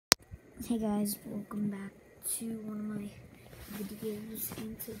Hey guys, welcome back to one of my videos,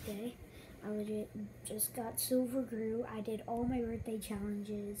 and today I legit just got Silver Groot. I did all my birthday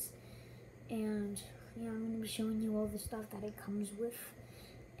challenges, and yeah, I'm going to be showing you all the stuff that it comes with,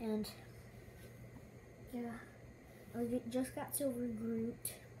 and yeah, I legit just got Silver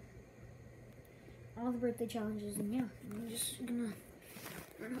Groot, all the birthday challenges, and yeah, I'm just gonna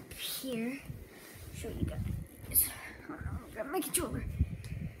run up here, show you guys. Hold on, I'll grab my controller.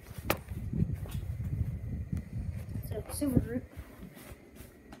 So, Silver Groot.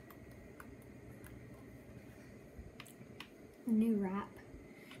 A new wrap.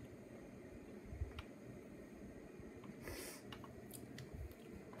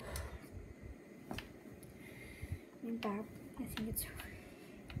 New wrap. I think it's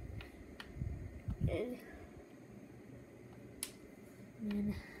good. And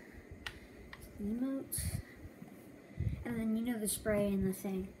then the emotes. And then you know the spray and the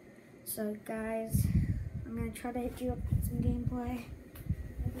thing. So guys, I'm gonna try to hit you up with some gameplay.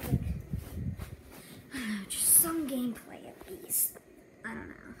 Just some gameplay at least. I don't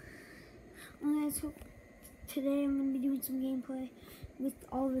know. Well guys, so today I'm gonna be doing some gameplay with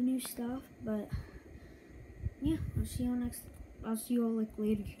all the new stuff, but yeah, I'll see you all like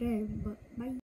later today, but bye.